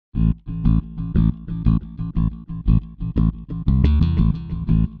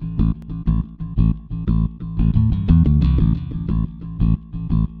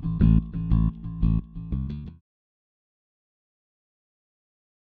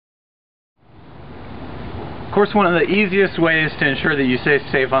Of course, one of the easiest ways to ensure that you stay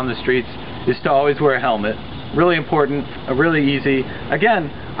safe on the streets is to always wear a helmet. Really important, really easy. Again,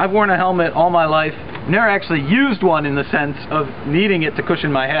 I've worn a helmet all my life. Never actually used one in the sense of needing it to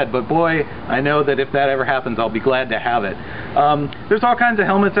cushion my head, but boy, I know that if that ever happens, I'll be glad to have it. There's all kinds of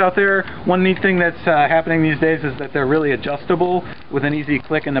helmets out there. One neat thing that's happening these days is that they're really adjustable with an easy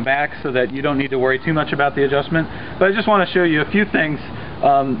click in the back so that you don't need to worry too much about the adjustment. But I just want to show you a few things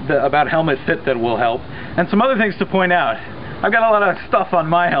about helmet fit that will help, and some other things to point out. I've got a lot of stuff on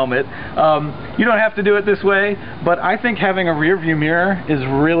my helmet. You don't have to do it this way, but I think having a rear view mirror is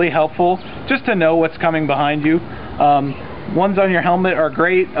really helpful just to know what's coming behind you. Ones on your helmet are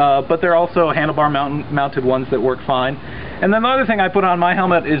great, but there are also handlebar mounted ones that work fine. And then the other thing I put on my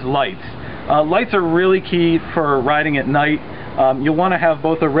helmet is lights. Lights are really key for riding at night. You'll want to have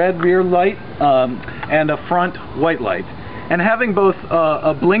both a red rear light and a front white light. And having both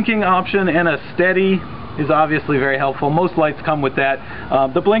a blinking option and a steady is obviously very helpful. Most lights come with that.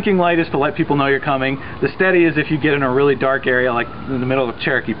 The blinking light is to let people know you're coming. The steady is if you get in a really dark area like in the middle of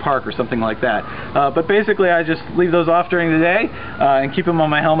Cherokee Park or something like that. But basically I just leave those off during the day and keep them on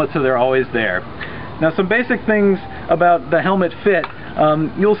my helmet so they're always there. Now, some basic things about the helmet fit.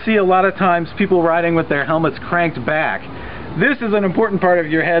 You'll see a lot of times people riding with their helmets cranked back. This is an important part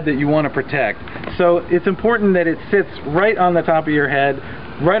of your head that you want to protect. So it's important that it sits right on the top of your head,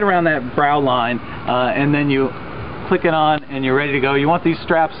 right around that brow line, and then you click it on and you're ready to go. You want these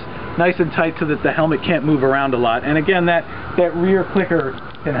straps nice and tight so that the helmet can't move around a lot. And again, that rear clicker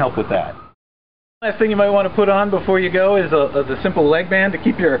can help with that. Last thing you might want to put on before you go is a simple leg band to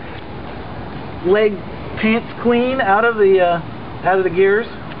keep your leg pants clean out of the gears.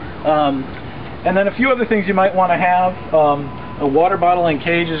 And then a few other things you might want to have. A water bottle and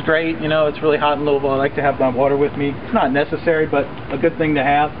cage is great. You know, it's really hot in Louisville. I like to have my water with me. It's not necessary, but a good thing to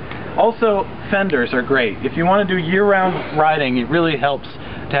have. Also, fenders are great. If you want to do year-round riding, it really helps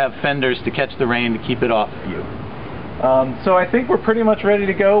to have fenders to catch the rain, to keep it off of you. So I think we're pretty much ready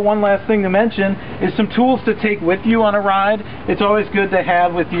to go. One last thing to mention is some tools to take with you on a ride. It's always good to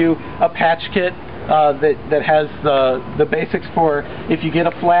have with you a patch kit that has the basics for if you get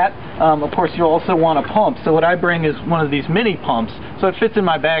a flat. Of course, you'll also want a pump. So what I bring is one of these mini pumps. So it fits in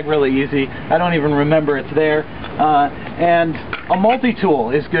my bag really easy. I don't even remember it's there. And a multi-tool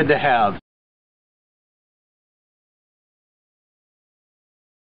is good to have.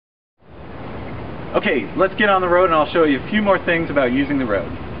 Okay, let's get on the road and I'll show you a few more things about using the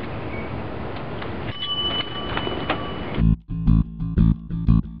road.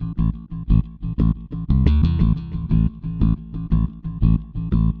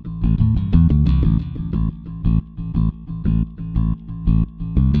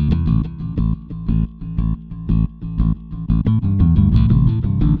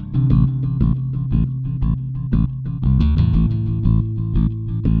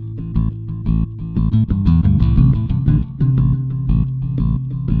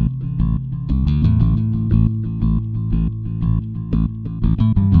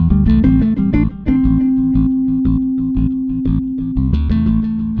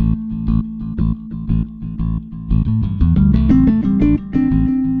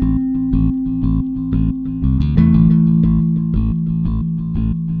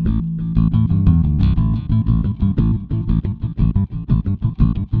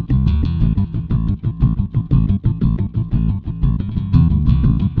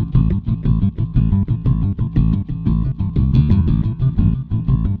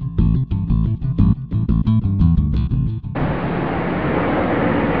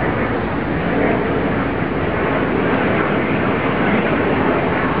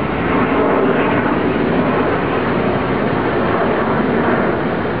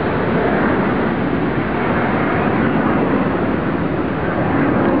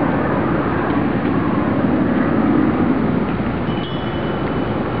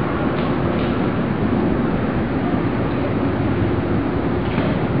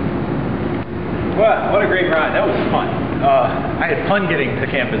 Well, what a great ride. That was fun. I had fun getting to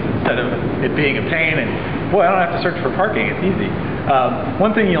campus instead of it being a pain, and boy, I don't have to search for parking. It's easy.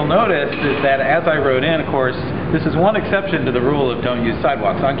 One thing you'll notice is that as I rode in, of course, this is one exception to the rule of don't use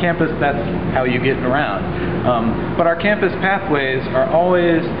sidewalks. On campus, that's how you get around. But our campus pathways are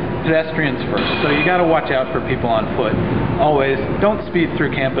always pedestrians first. So you got to watch out for people on foot. Always. Don't speed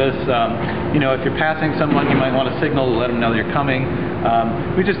through campus. You know, if you're passing someone, you might want to signal to let them know you're coming.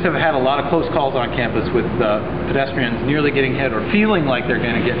 We just have had a lot of close calls on campus with pedestrians nearly getting hit or feeling like they're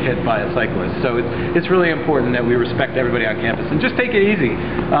going to get hit by a cyclist. So it's really important that we respect everybody on campus and just take it easy.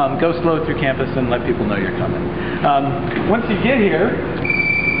 Go slow through campus and let people know you're coming. Once you get here,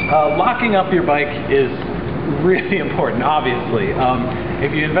 locking up your bike is really important, obviously.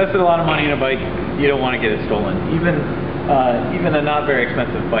 If you invested a lot of money in a bike, you don't want to get it stolen. Even a not very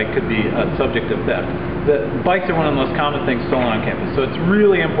expensive bike could be a subject of theft. The bikes are one of the most common things stolen on campus, so it's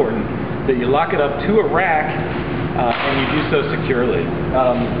really important that you lock it up to a rack and you do so securely.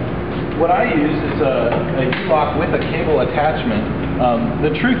 What I use is a U-lock with a cable attachment.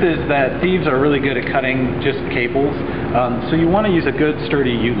 The truth is that thieves are really good at cutting just cables, so you want to use a good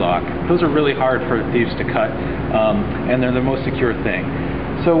sturdy U-lock. Those are really hard for thieves to cut, and they're the most secure thing.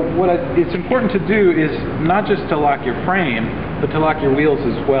 So it's important to do is not just to lock your frame, but to lock your wheels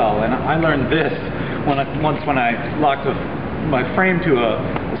as well. And I learned this once when I locked my frame to a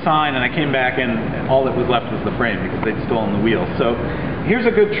sign and I came back and all that was left was the frame because they'd stolen the wheels. So here's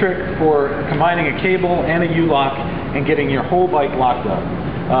a good trick for combining a cable and a U-lock and getting your whole bike locked up.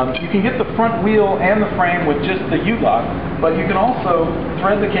 You can get the front wheel and the frame with just the U-lock, but you can also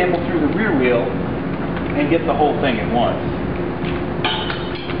thread the cable through the rear wheel and get the whole thing at once.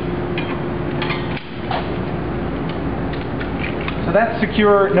 So that's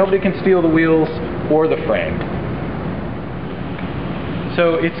secure. Nobody can steal the wheels or the frame.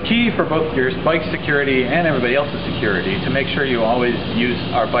 So it's key for both your bike security and everybody else's security to make sure you always use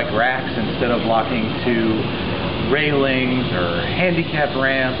our bike racks instead of locking to railings or handicap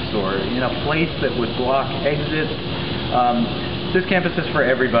ramps or plates that would block exits. This campus is for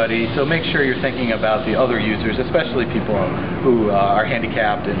everybody, so make sure you're thinking about the other users, especially people who are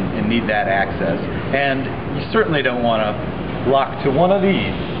handicapped and need that access. And you certainly don't want to lock to one of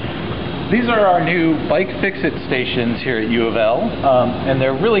these. These are our new bike fix-it stations here at U of L, and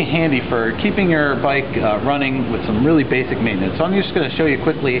they're really handy for keeping your bike running with some really basic maintenance. So I'm just going to show you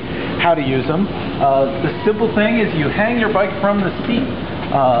quickly how to use them. The simple thing is you hang your bike from the seat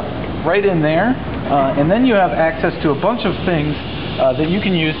right in there, and then you have access to a bunch of things that you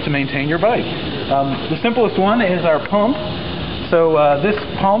can use to maintain your bike. The simplest one is our pump. So this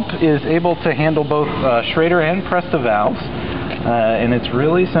pump is able to handle both Schrader and Presta valves. And it's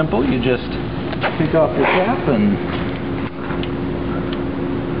really simple. You just take off your cap and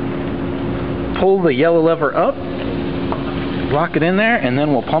pull the yellow lever up, lock it in there, and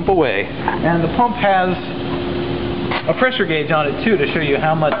then we'll pump away. And the pump has a pressure gauge on it too to show you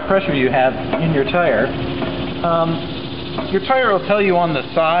how much pressure you have in your tire. Your tire will tell you on the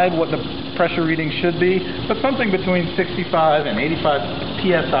side what the pressure reading should be, but something between 65 and 85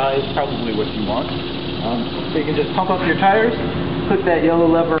 psi is probably what you want. So you can just pump up your tires, put that yellow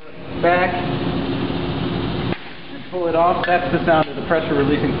lever back, and pull it off. That's the sound of the pressure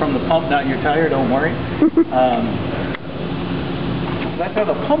releasing from the pump, not your tire, don't worry. That's how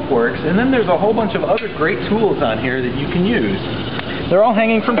the pump works. And then there's a whole bunch of other great tools on here that you can use. They're all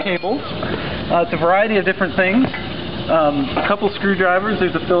hanging from cables. It's a variety of different things. A couple screwdrivers.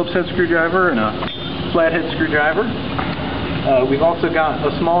 There's a Phillips head screwdriver and a flathead screwdriver. We've also got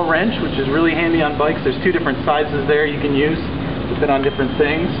a small wrench, which is really handy on bikes. There's two different sizes there you can use to fit on different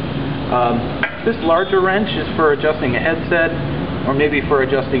things. This larger wrench is for adjusting a headset or maybe for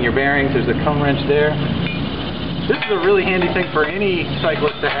adjusting your bearings. There's a cone wrench there. This is a really handy thing for any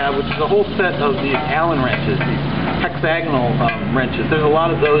cyclist to have, which is a whole set of these Allen wrenches, these hexagonal wrenches. There's a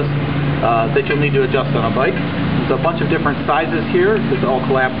lot of those that you'll need to adjust on a bike. There's a bunch of different sizes here that all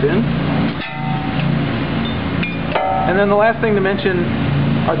collapse in. And then the last thing to mention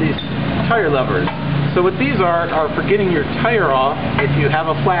are these tire levers. So what these are for getting your tire off if you have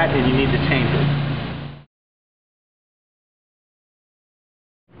a flat and you need to change it.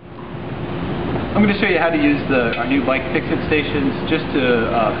 I'm going to show you how to use our new bike fix-it stations just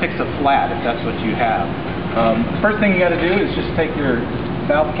to fix a flat if that's what you have. First thing you got to do is just take your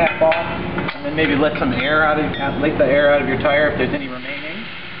valve cap off and then maybe let some air out of your tire if there's any remaining.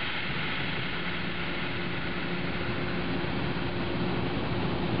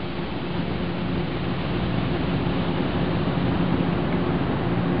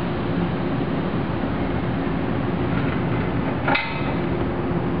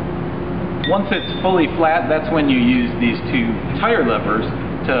 Once it's fully flat, that's when you use these two tire levers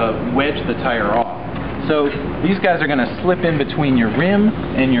to wedge the tire off. So these guys are going to slip in between your rim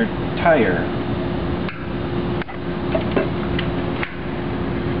and your tire.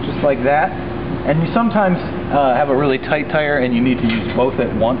 Just like that. And you sometimes have a really tight tire and you need to use both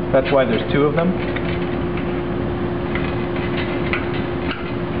at once. That's why there's two of them.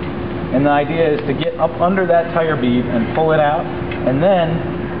 And the idea is to get up under that tire bead and pull it out, and then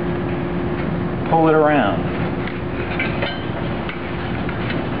pull it around.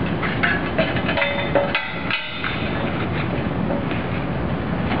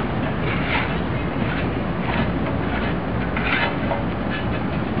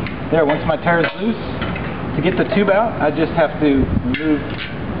 There, once my tire is loose, to get the tube out, I just have to remove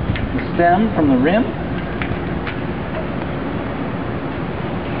the stem from the rim.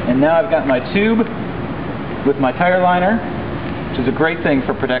 And now I've got my tube with my tire liner, which is a great thing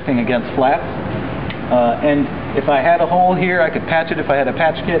for protecting against flats. And if I had a hole here, I could patch it if I had a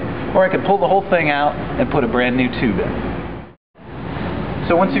patch kit, or I could pull the whole thing out and put a brand new tube in.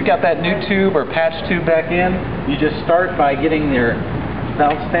 So once you've got that new tube or patch tube back in, you just start by getting your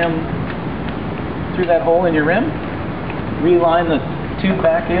valve stem through that hole in your rim, reline the tube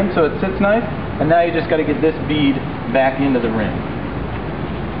back in so it sits nice, and now you just got to get this bead back into the rim.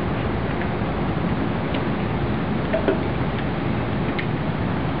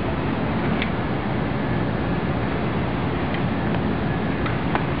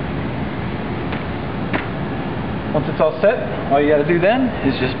 Once it's all set, all you got to do then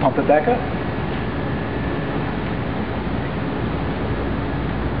is just pump it back up.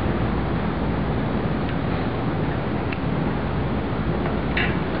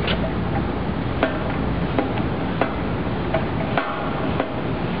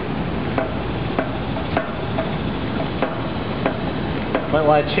 Might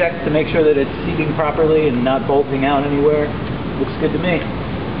want to check to make sure that it's seating properly and not bolting out anywhere. Looks good to me.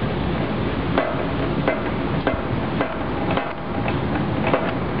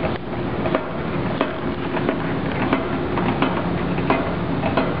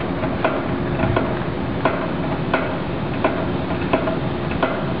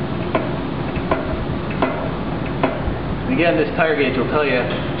 Again, this tire gauge will tell you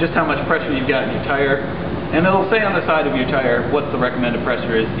just how much pressure you've got in your tire, and it'll say on the side of your tire what the recommended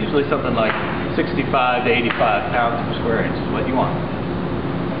pressure is. Usually something like 65 to 85 pounds per square inch is what you want.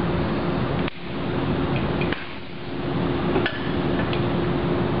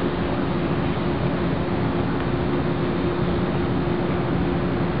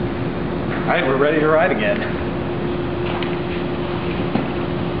 Alright, we're ready to ride again.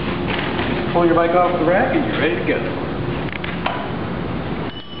 Just pull your bike off the rack and you're ready to go.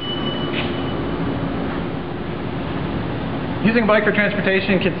 Using a bike for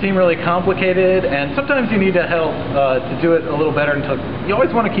transportation can seem really complicated, and sometimes you need help to do it a little better. Until you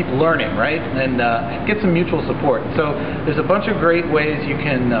always want to keep learning, right? And get some mutual support. So there's a bunch of great ways you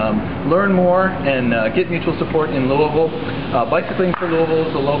can learn more and get mutual support in Louisville. Bicycling for Louisville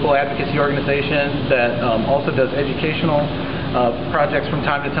is a local advocacy organization that also does educational projects from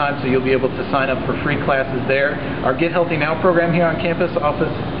time to time, so you'll be able to sign up for free classes there. Our Get Healthy Now program here on campus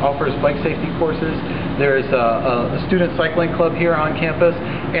offers bike safety courses. There's a student cycling club here on campus,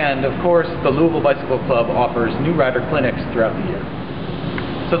 and of course the Louisville Bicycle Club offers new rider clinics throughout the year.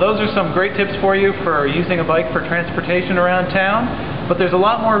 So those are some great tips for you for using a bike for transportation around town. But there's a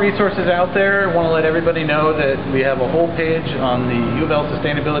lot more resources out there. I want to let everybody know that we have a whole page on the U of L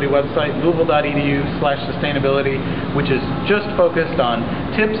Sustainability website, louisville.edu/sustainability, which is just focused on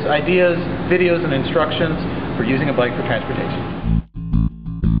tips, ideas, videos, and instructions for using a bike for transportation.